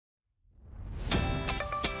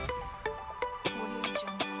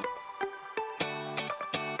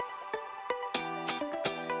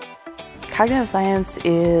Cognitive science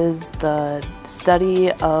is the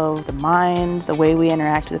study of the mind, the way we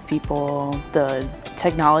interact with people, the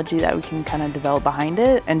technology that we can kind of develop behind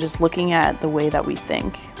it, and just looking at the way that we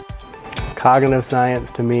think. Cognitive science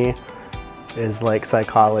to me is like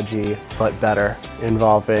psychology, but better,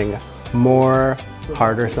 involving more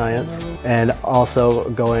harder science and also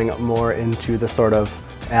going more into the sort of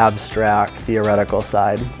abstract theoretical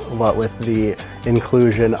side, but with the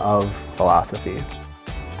inclusion of philosophy.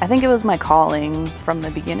 I think it was my calling from the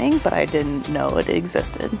beginning, but I didn't know it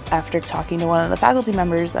existed. After talking to one of the faculty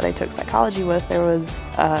members that I took psychology with, there was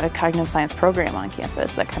a cognitive science program on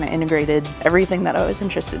campus that kind of integrated everything that I was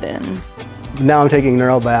interested in. Now I'm taking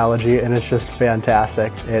neurobiology and it's just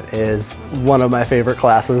fantastic. It is one of my favorite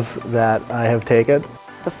classes that I have taken.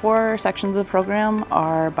 The 4 sections of the program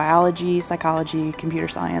are biology, psychology, computer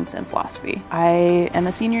science, and philosophy. I am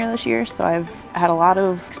a senior this year, so I've had a lot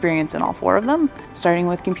of experience in all 4 of them. Starting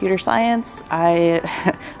with computer science, I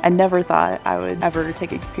never thought I would ever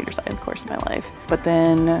take a computer science course in my life. But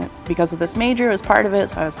then, because of this major, it was part of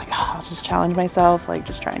it, so I was like, oh, I'll just challenge myself, like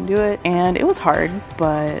just try and do it. And it was hard,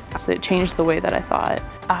 but it changed the way that I thought.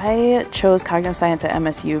 I chose cognitive science at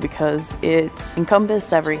MSU because it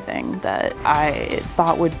encompassed everything that I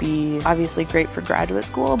thought would be obviously great for graduate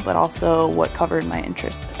school, but also what covered my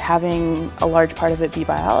interest. Having a large part of it be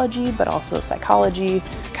biology, but also psychology,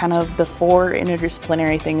 kind of the 4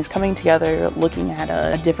 interdisciplinary things coming together, looking at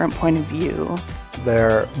a different point of view.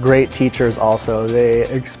 They're great teachers also. They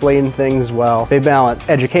explain things well. They balance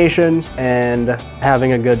education and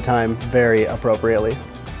having a good time very appropriately.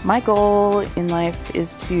 My goal in life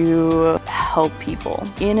is to help people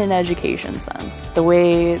in an education sense. The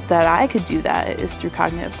way that I could do that is through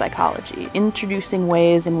cognitive psychology, introducing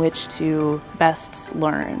ways in which to best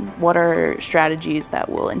learn. What are strategies that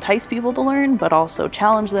will entice people to learn, but also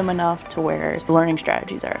challenge them enough to where learning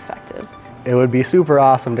strategies are effective. It would be super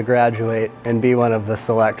awesome to graduate and be one of the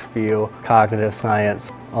select few cognitive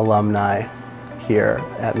science alumni here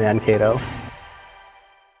at Mankato.